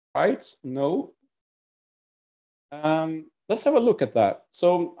Right? No. Let's have a look at that.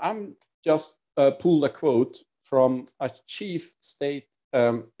 So I'm just pulled a quote from a chief state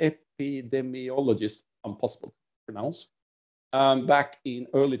epidemiologist, impossible to pronounce, back in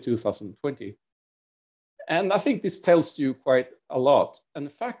early 2020. And I think this tells you quite a lot. And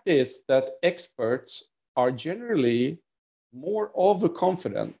the fact is that experts are generally more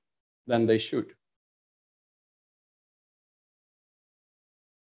overconfident than they should.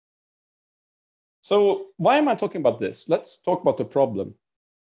 So why am I talking about this? Let's talk about the problem.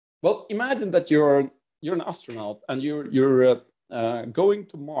 Well, imagine that you're an astronaut and you're going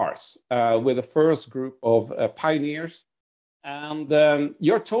to Mars with the first group of pioneers, and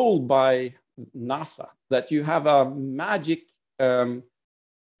you're told by NASA that you have a magic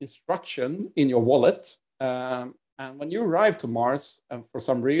instruction in your wallet. And when you arrive to Mars, and for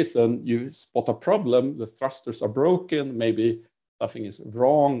some reason you spot a problem, the thrusters are broken, maybe something is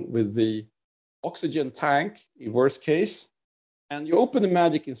wrong with the oxygen tank, in worst case, and you open the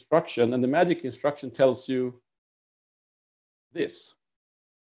magic instruction, and the magic instruction tells you this.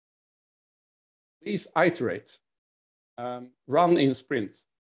 Please iterate, run in sprints.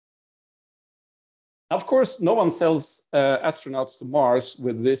 Of course, no one sells astronauts to Mars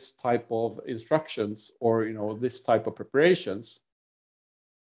with this type of instructions or this type of preparations.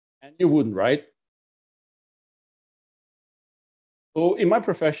 And you wouldn't, right? So in my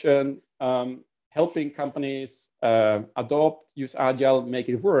profession, helping companies adopt, use Agile, make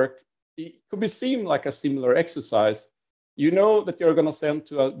it work, it could be seen like a similar exercise. You know that you're going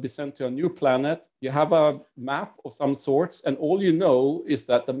to be sent to a new planet. You have a map of some sorts, and all you know is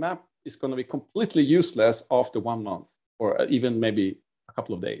that the map is going to be completely useless after 1 month, or even maybe a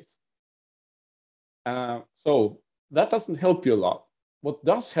couple of days. So that doesn't help you a lot. What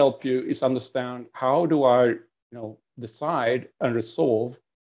does help you is understand how do I decide and resolve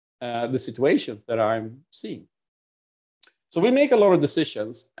the situations that I'm seeing. So we make a lot of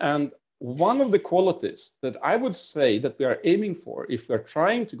decisions, and one of the qualities that I would say that we are aiming for if we're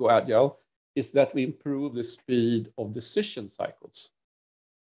trying to go Agile is that we improve the speed of decision cycles.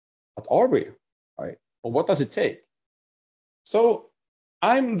 But are we, right? Or what does it take? So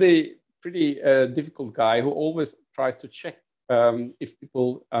I'm the pretty difficult guy who always tries to check if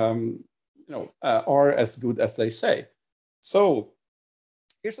people are as good as they say. So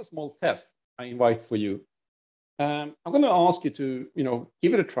here's a small test I invite for you. I'm going to ask you to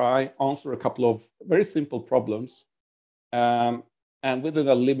give it a try, answer a couple of very simple problems, and within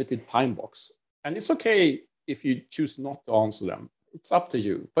a limited time box. And it's okay if you choose not to answer them. It's up to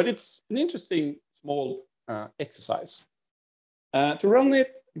you, but it's an interesting small exercise. To run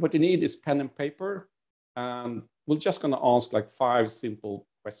it, what you need is pen and paper. We're just going to ask like 5 simple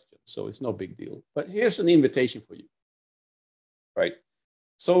questions, so it's no big deal. But here's an invitation for you, right?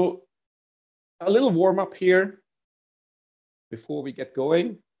 So a little warm up here before we get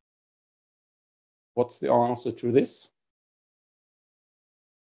going. What's the answer to this?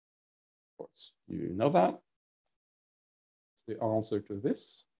 Of course, you know that. What's the answer to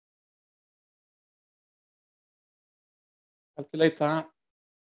this? Calculate that.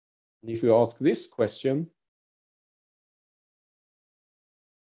 And if you ask this question,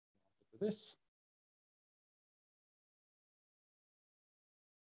 this.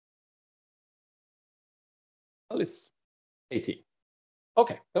 Well, it's 80.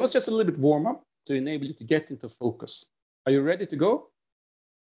 Okay, that was just a little bit warm up to enable you to get into focus. Are you ready to go?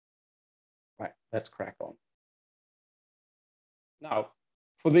 Right, let's crack on. Now,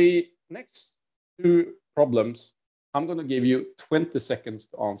 for the next 2 problems, I'm going to give you 20 seconds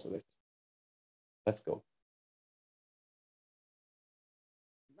to answer it. Let's go.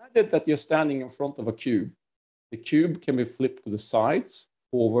 Imagine that you're standing in front of a cube. The cube can be flipped to the sides,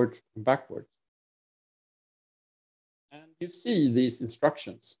 forward, and backward. And you see these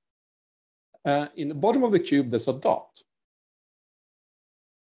instructions. In the bottom of the cube, there's a dot.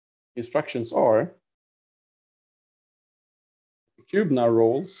 Instructions are, the cube now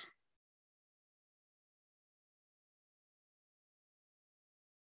rolls.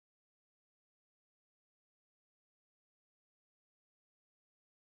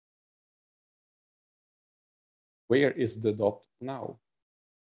 Where is the dot now?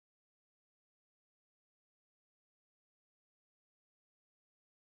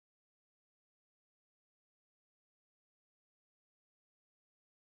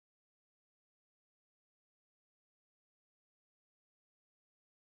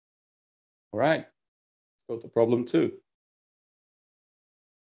 All right, let's go to problem 2.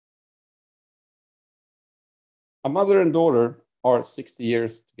 A mother and daughter are 60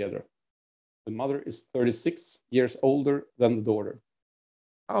 years together. The mother is 36 years older than the daughter.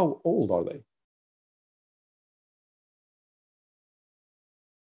 how old are they?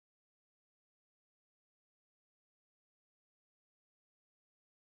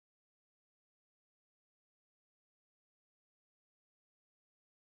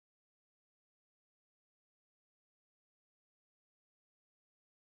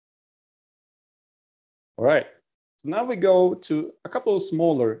 All right. So now we go to a couple of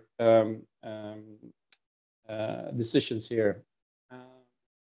smaller decisions here.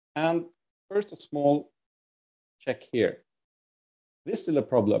 And first, a small check here. This is still a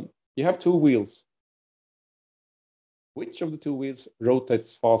problem. You have two wheels. Which of the two wheels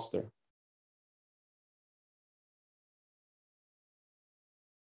rotates faster?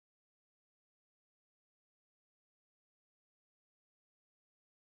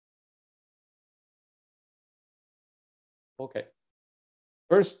 Okay.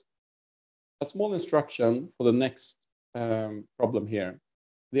 First, a small instruction for the next problem here.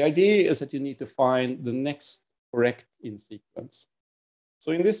 The idea is that you need to find the next correct in sequence.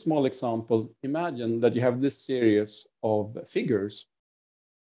 So in this small example, imagine that you have this series of figures.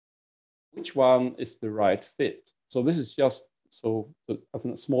 Which one is the right fit? So this is just so as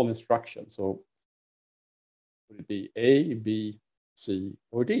a small instruction. So would it be A, B, C,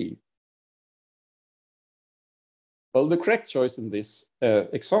 or D? Well, the correct choice in this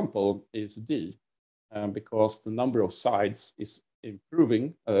example is D, because the number of sides is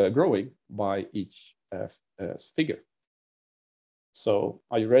growing by each figure. So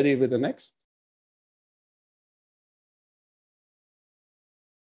are you ready with the next?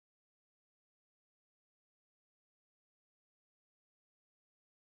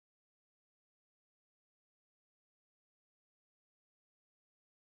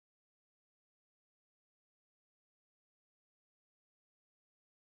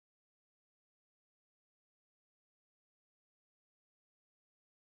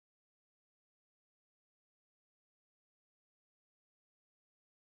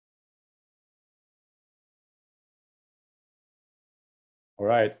 All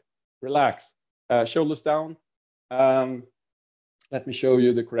right, relax, shoulders down. Let me show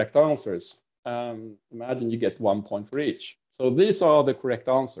you the correct answers. Imagine you get 1 point for each. So these are the correct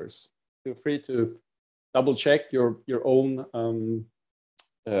answers. Feel free to double check your own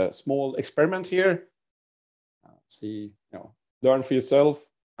small experiment here. See, learn for yourself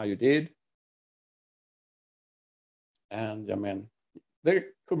how you did. And I mean,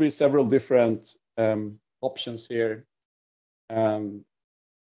 there could be several different options here.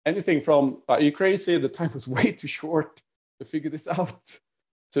 Anything from, are you crazy? The time was way too short to figure this out,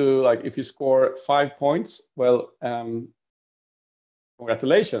 to like, if you score 5 points, well,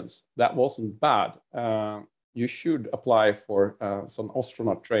 congratulations, that wasn't bad. You should apply for some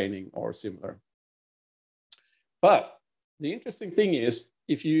astronaut training or similar. But the interesting thing is,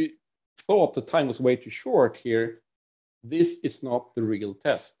 if you thought the time was way too short here, this is not the real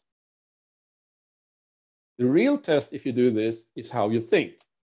test. The real test, if you do this, is how you think.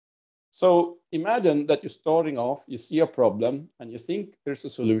 So imagine that you're starting off, you see a problem, and you think there's a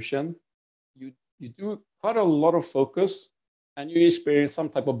solution. You do quite a lot of focus, and you experience some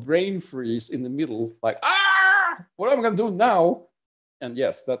type of brain freeze in the middle, like, what am I going to do now? And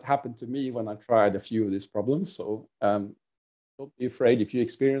yes, that happened to me when I tried a few of these problems. So don't be afraid if you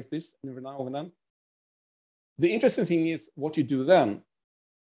experience this every now and then. The interesting thing is what you do then.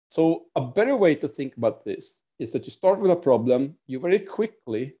 So a better way to think about this is that you start with a problem, you very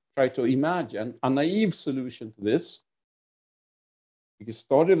quickly try to imagine a naive solution to this. You get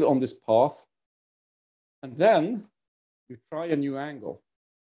started on this path, and then you try a new angle.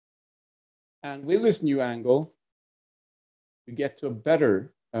 And with this new angle, you get to a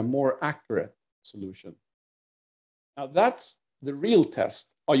better, a more accurate solution. Now that's the real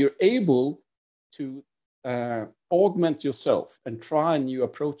test. Are you able to augment yourself and try new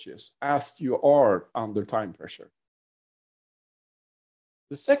approaches as you are under time pressure?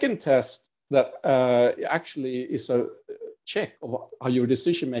 The second test that actually is a check of how your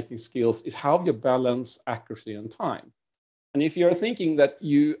decision-making skills is how you balance accuracy and time. And if you're thinking that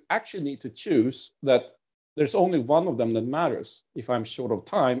you actually need to choose that there's only one of them that matters. If I'm short of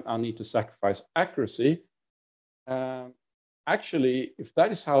time, I need to sacrifice accuracy. Actually, if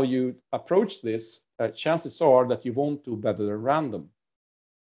that is how you approach this, chances are that you won't do better than random.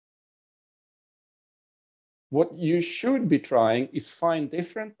 What you should be trying is find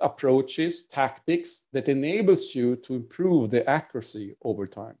different approaches, tactics that enables you to improve the accuracy over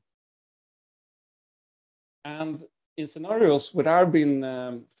time. And in scenarios where I've been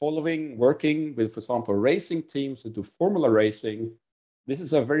working with, for example, racing teams that do formula racing, this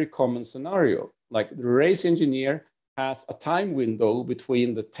is a very common scenario. Like the race engineer has a time window between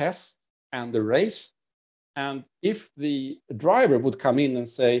the test and the race. And if the driver would come in and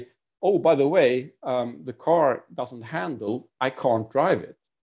say, oh, by the way, the car doesn't handle, I can't drive it.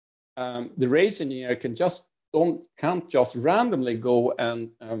 The race engineer can't just randomly go and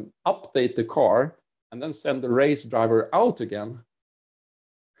update the car and then send the race driver out again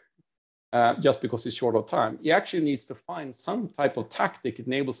just because he's short of time. He actually needs to find some type of tactic that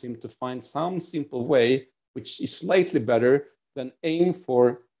enables him to find some simple way which is slightly better than aim for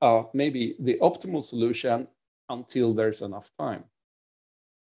maybe the optimal solution until there's enough time.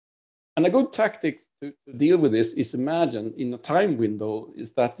 And a good tactic to deal with this is, imagine in a time window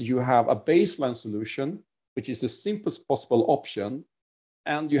is that you have a baseline solution, which is the simplest possible option,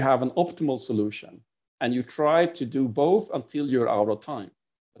 and you have an optimal solution. And you try to do both until you're out of time.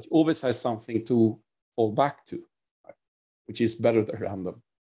 But you always have something to fall back to, right? Which is better than random.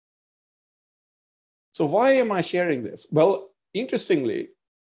 So why am I sharing this? Well, interestingly,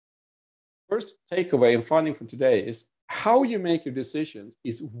 first takeaway and finding from today is how you make your decisions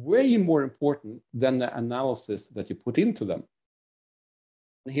is way more important than the analysis that you put into them.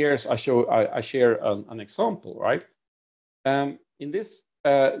 And here's I share an example, right? In this,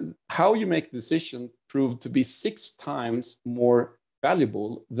 how you make a decision proved to be 6 times more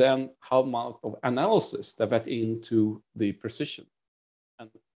valuable than how much of analysis that went into the precision. And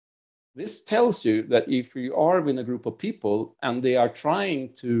this tells you that if you are in a group of people and they are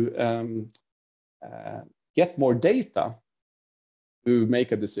trying to get more data to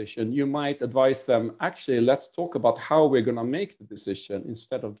make a decision, you might advise them, actually, let's talk about how we're going to make the decision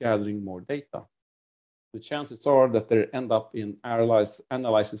instead of gathering more data. The chances are that they end up in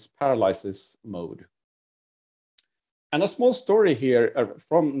analysis paralysis mode. And a small story here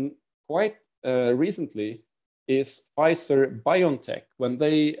from quite recently is Pfizer-BioNTech, when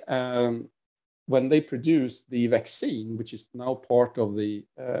they produced the vaccine, which is now part of the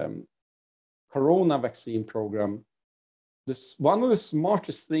corona vaccine program. One of the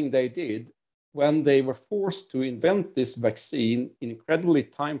smartest things they did when they were forced to invent this vaccine in incredibly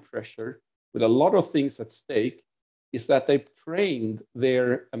time pressure with a lot of things at stake is that they trained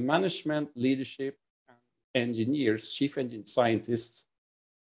their management, leadership, and engineers, chief engine scientists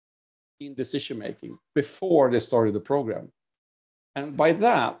in decision making before they started the program. And by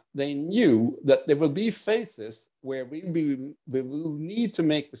that, they knew that there will be phases where we will need to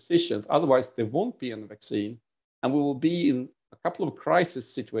make decisions, otherwise there won't be a vaccine. And we will be in a couple of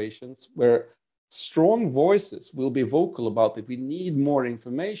crisis situations where strong voices will be vocal about that we need more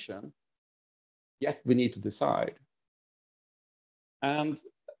information, yet we need to decide. And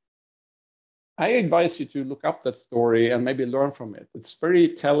I advise you to look up that story and maybe learn from it. It's very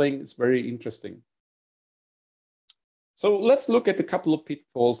telling, it's very interesting. So let's look at a couple of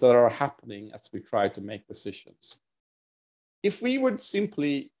pitfalls that are happening as we try to make decisions. If we would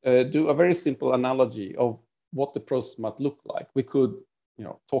simply do a very simple analogy of what the process might look like, we could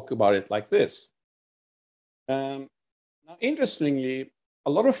talk about it like this. Now, interestingly, a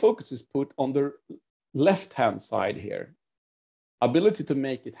lot of focus is put on the left-hand side here, ability to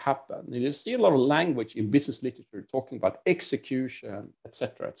make it happen. You see a lot of language in business literature talking about execution,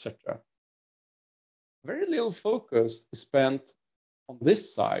 etc., etc. Very little focus is spent on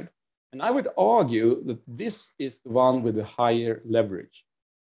this side. And I would argue that this is the one with the higher leverage.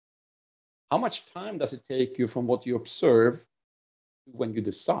 How much time does it take you from what you observe when you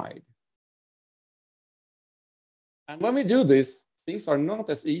decide? And when we do this, things are not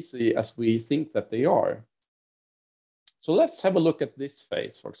as easy as we think that they are. So let's have a look at this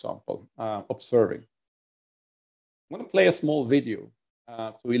phase, for example, observing. I'm going to play a small video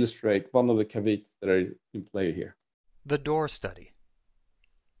to illustrate one of the caveats that are in play here. The door study.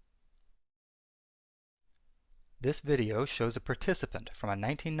 This video shows a participant from a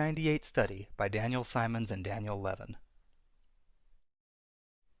 1998 study by Daniel Simons and Daniel Levin.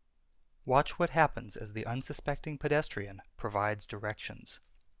 Watch what happens as the unsuspecting pedestrian provides directions.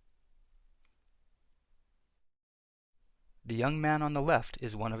 The young man on the left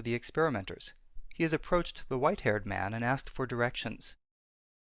is one of the experimenters. He has approached the white-haired man and asked for directions.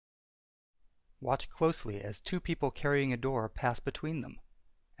 Watch closely as 2 people carrying a door pass between them,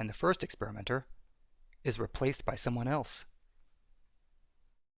 and the first experimenter is replaced by someone else.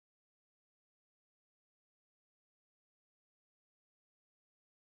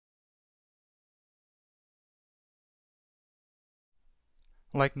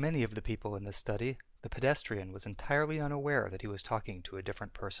 Like many of the people in this study, the pedestrian was entirely unaware that he was talking to a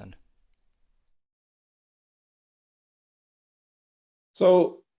different person.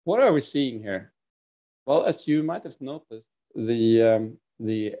 So what are we seeing here? Well, as you might have noticed, the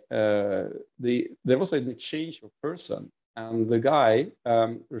there was an exchange of person, and the guy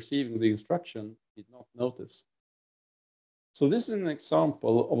receiving the instruction did not notice. So this is an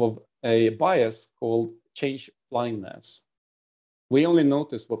example of a bias called change blindness. We only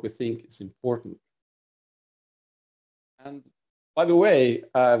notice what we think is important. And by the way,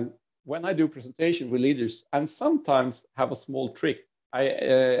 when I do presentation with leaders, and sometimes have a small trick,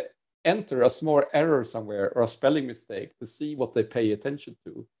 I enter a small error somewhere or a spelling mistake to see what they pay attention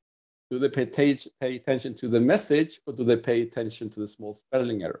to. Do they pay attention to the message, or do they pay attention to the small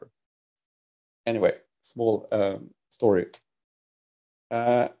spelling error? Anyway, small story.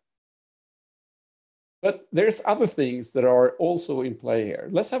 But there's other things that are also in play here.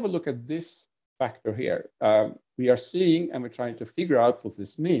 Let's have a look at this factor here. We are seeing and we're trying to figure out what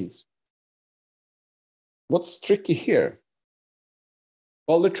this means. What's tricky here?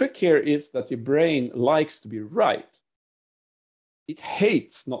 Well, the trick here is that your brain likes to be right. It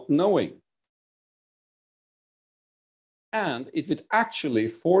hates not knowing. And it would actually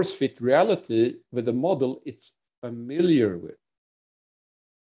force fit reality with a model it's familiar with.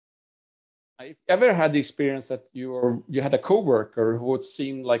 If you ever had the experience that you had a coworker who would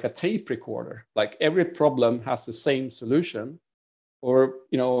seem like a tape recorder, like every problem has the same solution, or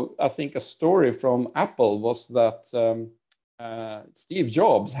I think a story from Apple was that Steve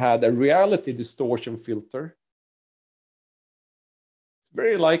Jobs had a reality distortion filter. It's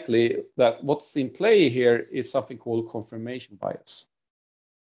very likely that what's in play here is something called confirmation bias.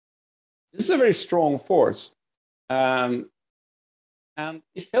 This is a very strong force, and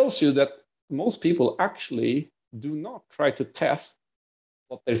it tells you that most people actually do not try to test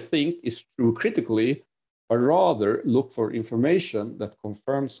what they think is true critically, but rather look for information that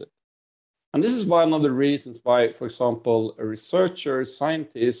confirms it. And this is one of the reasons why, for example, a researcher,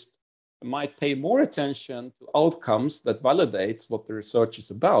 scientist might pay more attention to outcomes that validates what the research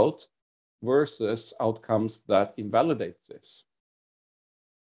is about versus outcomes that invalidates this.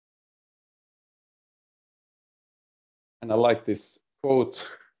 And I like this quote.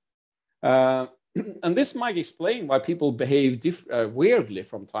 And this might explain why people behave weirdly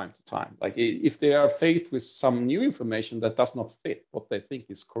from time to time. Like if they are faced with some new information that does not fit what they think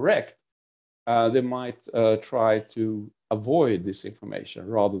is correct, they might try to avoid this information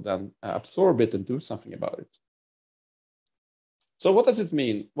rather than absorb it and do something about it. So what does this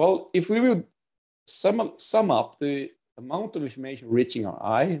mean? Well, if we would sum up the amount of information reaching our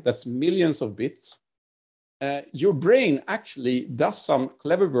eye, that's millions of bits, your brain actually does some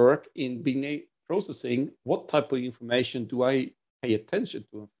clever work in being processing what type of information do I pay attention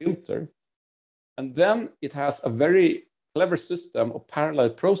to and filter. And then it has a very clever system of parallel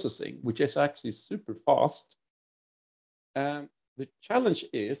processing, which is actually super fast. The challenge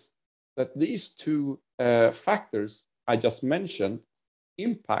is that these two factors I just mentioned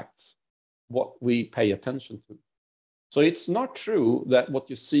impacts what we pay attention to. So it's not true that what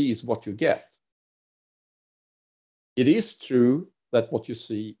you see is what you get. It is true that what you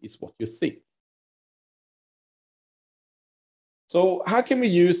see is what you think. So how can we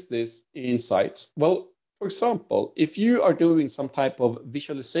use this insights? Well, for example, if you are doing some type of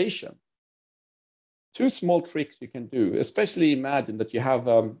visualization, two small tricks you can do, especially imagine that you have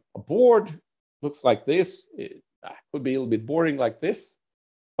a board, looks like this, it could be a little bit boring like this,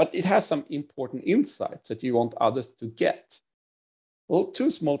 but it has some important insights that you want others to get. Well, two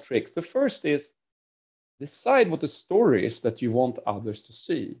small tricks. The first is decide what the story is that you want others to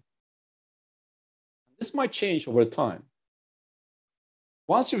see. This might change over time.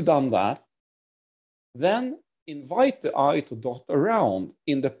 Once you've done that, then invite the eye to dot around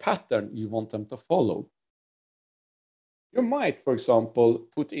in the pattern you want them to follow. You might, for example,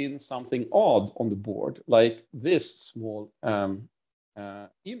 put in something odd on the board, like this small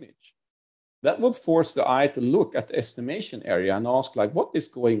image. That would force the eye to look at the estimation area and ask, like, what is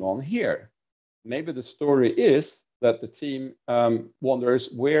going on here? Maybe the story is that the team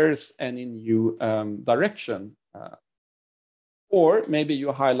wonders where's any new direction. Or maybe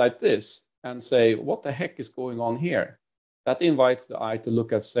you highlight this and say, what the heck is going on here? That invites the eye to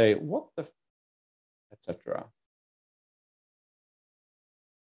look at, say, what the, etc.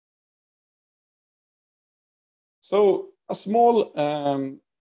 So a small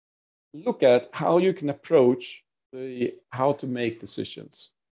look at how you can approach how to make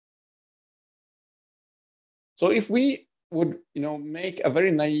decisions. So if we would make a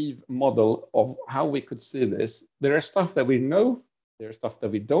very naive model of how we could see this, there are stuff that we know, there's stuff that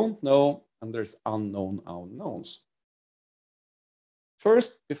we don't know, and there's unknown unknowns.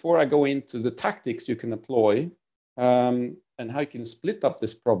 First, before I go into the tactics you can employ and how you can split up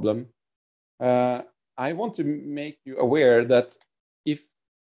this problem, I want to make you aware that if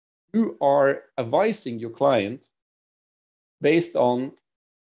you are advising your client based on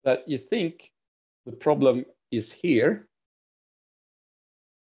that you think the problem is here,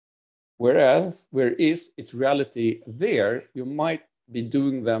 whereas where is its reality there, you might be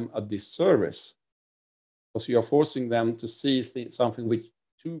doing them a disservice because you are forcing them to see something which is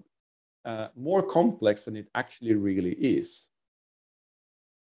too more complex than it actually really is.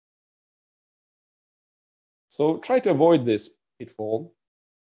 So try to avoid this pitfall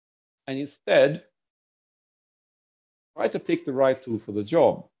and instead try to pick the right tool for the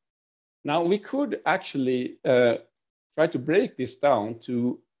job. Now, we could actually try to break this down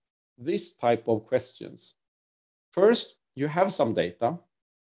to this type of questions. First, you have some data.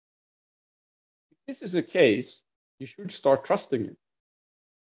 If this is the case, you should start trusting it,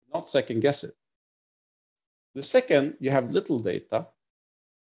 not second guess it. The second, you have little data.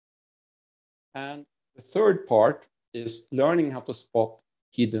 And the third part is learning how to spot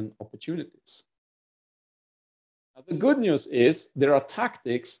hidden opportunities. Now, the good news is there are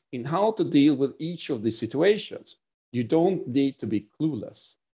tactics in how to deal with each of these situations. You don't need to be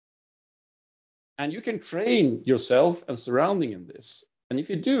clueless. And you can train yourself and surrounding in this. And if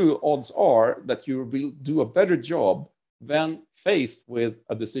you do, odds are that you will do a better job when faced with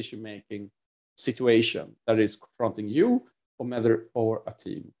a decision-making situation that is confronting you or a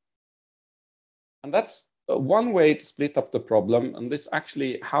team. And that's one way to split up the problem. And this is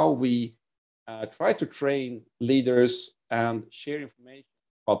actually how we try to train leaders and share information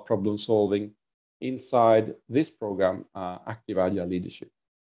about problem solving inside this program, Active Agile Leadership.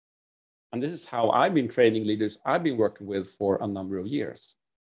 And this is how I've been training leaders I've been working with for a number of years.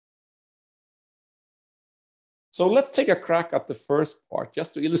 So let's take a crack at the first part,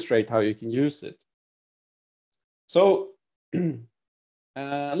 just to illustrate how you can use it. So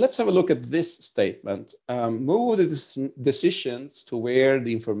let's have a look at this statement. Move the decisions to where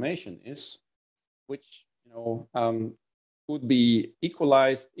the information is, which could be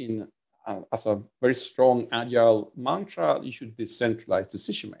equalized in as a very strong agile mantra. You should decentralize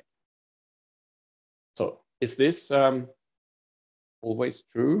decision making. So is this always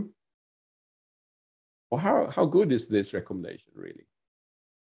true? Or how good is this recommendation really?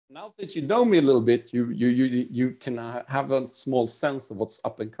 Now that you know me a little bit, you can have a small sense of what's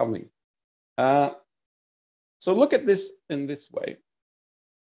up and coming. So look at this in this way.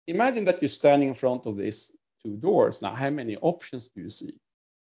 Imagine that you're standing in front of these two doors. Now, how many options do you see?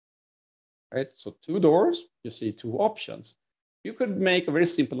 Right? So two doors, you see two options. You could make a very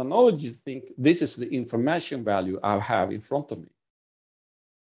simple analogy to think this is the information value I have in front of me.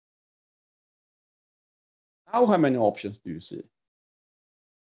 Now, how many options do you see?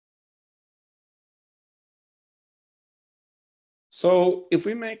 So if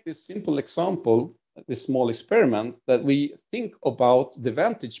we make this simple example, this small experiment, that we think about the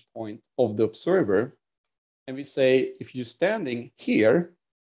vantage point of the observer, and we say, if you're standing here,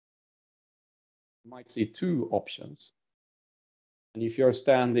 you might see two options. And if you're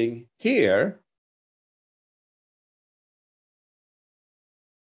standing here,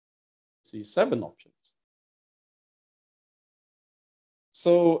 you see 7 options.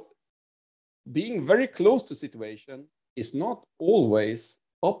 So being very close to the situation is not always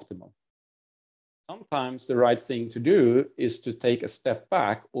optimal. Sometimes the right thing to do is to take a step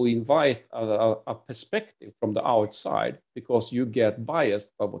back or invite a perspective from the outside, because you get biased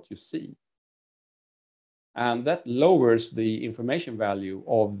by what you see. And that lowers the information value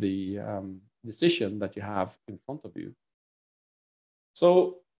of the decision that you have in front of you.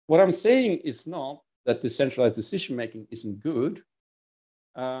 So what I'm saying is not that decentralized decision-making isn't good.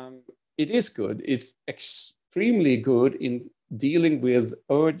 It is good. It's extremely good in dealing with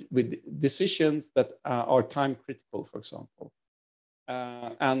decisions that are time critical, for example,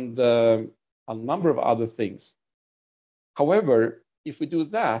 and a number of other things. However, if we do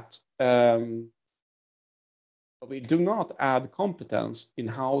that, we do not add competence in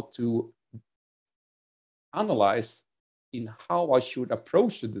how to analyze in how I should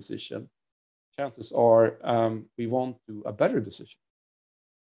approach the decision. Chances are we won't do a better decision.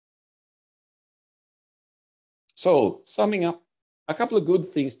 So summing up, a couple of good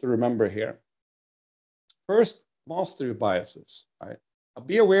things to remember here. First, master your biases. Right?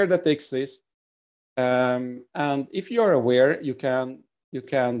 Be aware that they exist. And if you are aware, you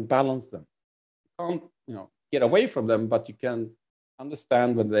can balance them. You can't get away from them, but you can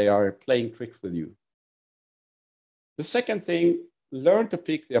understand when they are playing tricks with you. The second thing, learn to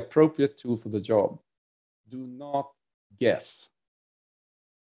pick the appropriate tool for the job. Do not guess.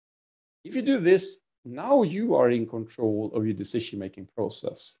 If you do this, now you are in control of your decision-making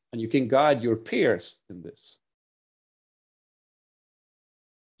process, and you can guide your peers in this.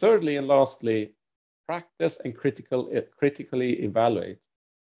 thirdly and lastly, practice and critically evaluate.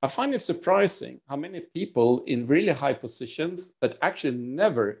 I find it surprising how many people in really high positions that actually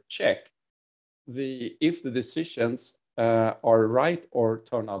never check if the decisions are right or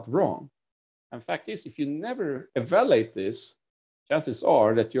turn out wrong. And fact is, if you never evaluate this, chances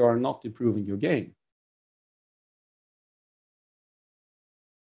are that you are not improving your game.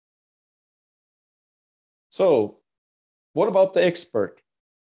 So what about the expert?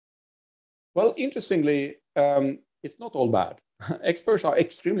 Well, interestingly, it's not all bad. Experts are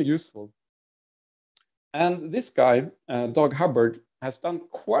extremely useful. And this guy, Doug Hubbard, has done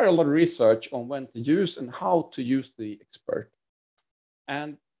quite a lot of research on when to use and how to use the expert.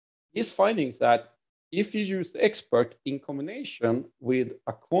 And his findings that if you use the expert in combination with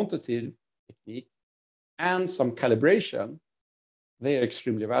a quantitative technique and some calibration, they are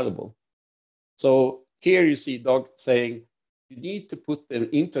extremely valuable. So here you see Doug saying, you need to put them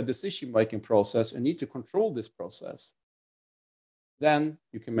into a decision-making process. You need to control this process. Then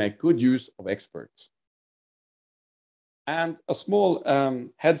you can make good use of experts. And a small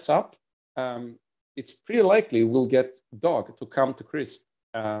heads up, it's pretty likely we'll get Doug to come to CRISP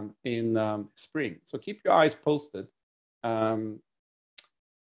in spring. So keep your eyes posted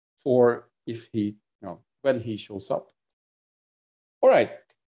for if he, when he shows up. All right,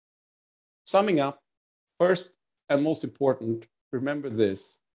 summing up, first and most important, remember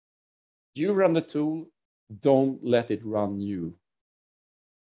this. You run the tool, don't let it run you.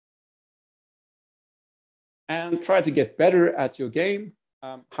 And try to get better at your game.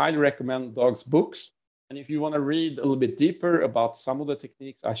 Highly recommend Doug's books. And if you want to read a little bit deeper about some of the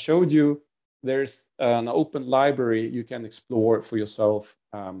techniques I showed you, there's an open library you can explore for yourself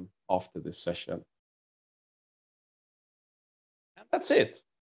after this session. And that's it.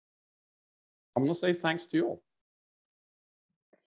 I'm going to say thanks to you all.